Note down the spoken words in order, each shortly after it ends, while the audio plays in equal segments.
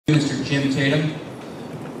Jim Tatum.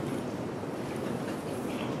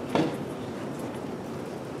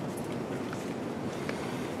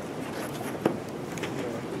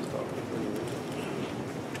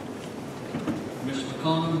 Mr.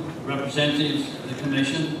 McCollum, representatives of the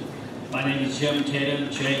Commission, my name is Jim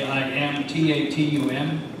Tatum,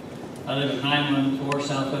 J-I-M-T-A-T-U-M. I live at 914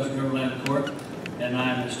 Southwest Riverland Court, and I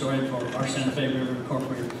am a historian for our Santa Fe River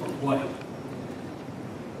Incorporated for Hawaii.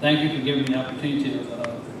 Thank you for giving me the opportunity to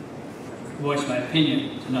voice my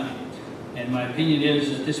opinion tonight. And my opinion is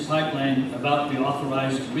that this pipeline about to be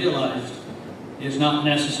authorized and realized is not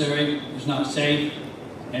necessary, is not safe,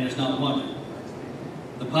 and is not wanted.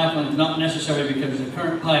 The pipeline is not necessary because the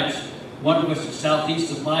current pipes, one of which the southeast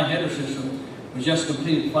supply header system was just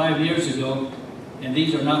completed 5 years ago, and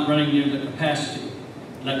these are not running near the capacity.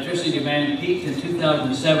 Electricity demand peaked in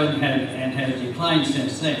 2007 and has declined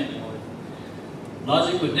since then.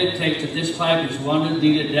 Logic would dictate that this pipe is wanted,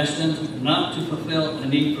 needed, destined not to fulfill the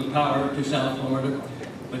need for power to South Florida,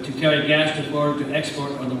 but to carry gas to Florida to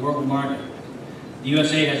export on the world market. The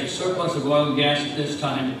USA has a surplus of oil and gas at this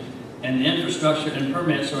time, and the infrastructure and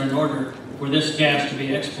permits are in order for this gas to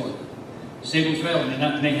be exported. Sabal Trail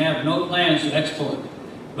may have no plans to export,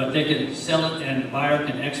 but they can sell it and the buyer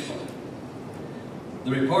can export.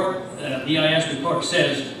 The report, EIS report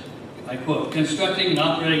says, I quote, constructing and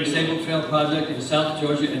operating Sabal Trail project in South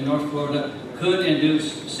Georgia and North Florida could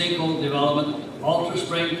induce sinkhole development, alter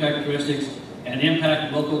spring characteristics, and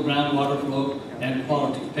impact local groundwater flow and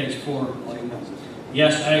quality. Page 4.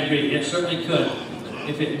 Yes, I agree, it certainly could.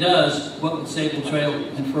 If it does, what would Sabal Trail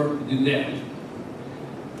and FERC do then?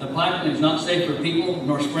 The pipeline is not safe for people,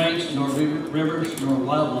 nor springs, nor rivers, nor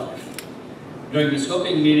wildlife. During the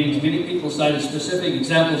scoping meetings, many people cited specific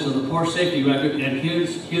examples of the poor safety record and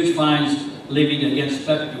huge fines levied against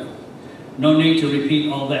Spectra. No need to repeat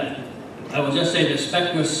all that. I will just say that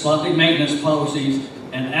Spectra's sloppy maintenance policies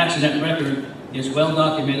and accident record is well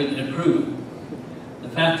documented and proven. The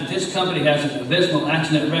fact that this company has an abysmal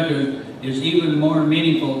accident record is even more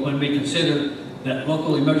meaningful when we consider that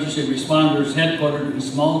local emergency responders headquartered in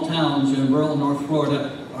small towns in rural North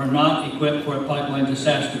Florida are not equipped for a pipeline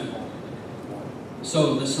disaster.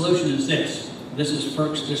 So the solution is this. This is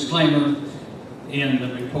FERC's disclaimer in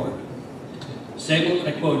the report.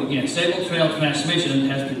 I quote again, Sabal Trail Transmission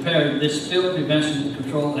has prepared this spill prevention,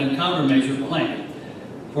 control, and countermeasure plan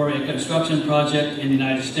for a construction project in the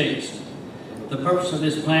United States. The purpose of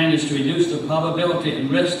this plan is to reduce the probability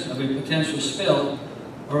and risk of a potential spill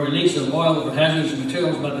or release of oil or hazardous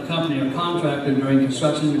materials by the company or contractor during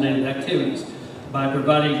construction-related activities by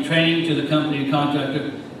providing training to the company and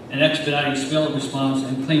contractor and expediting spill response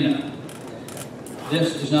and cleanup.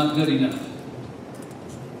 This is not good enough.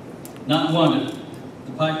 Not wanted.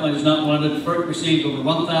 The pipeline is not wanted. FERC received over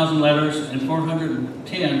 1,000 letters and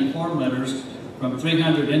 410 form letters from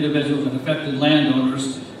 300 individuals and affected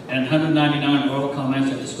landowners and 199 oral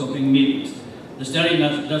comments at the scoping meetings. The study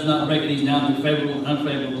does not break these down to favorable and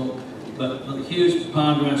unfavorable, but the huge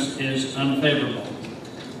preponderance is unfavorable.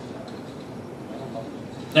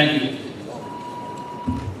 Thank you.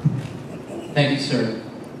 Thank you, sir.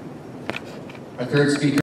 Our third speaker.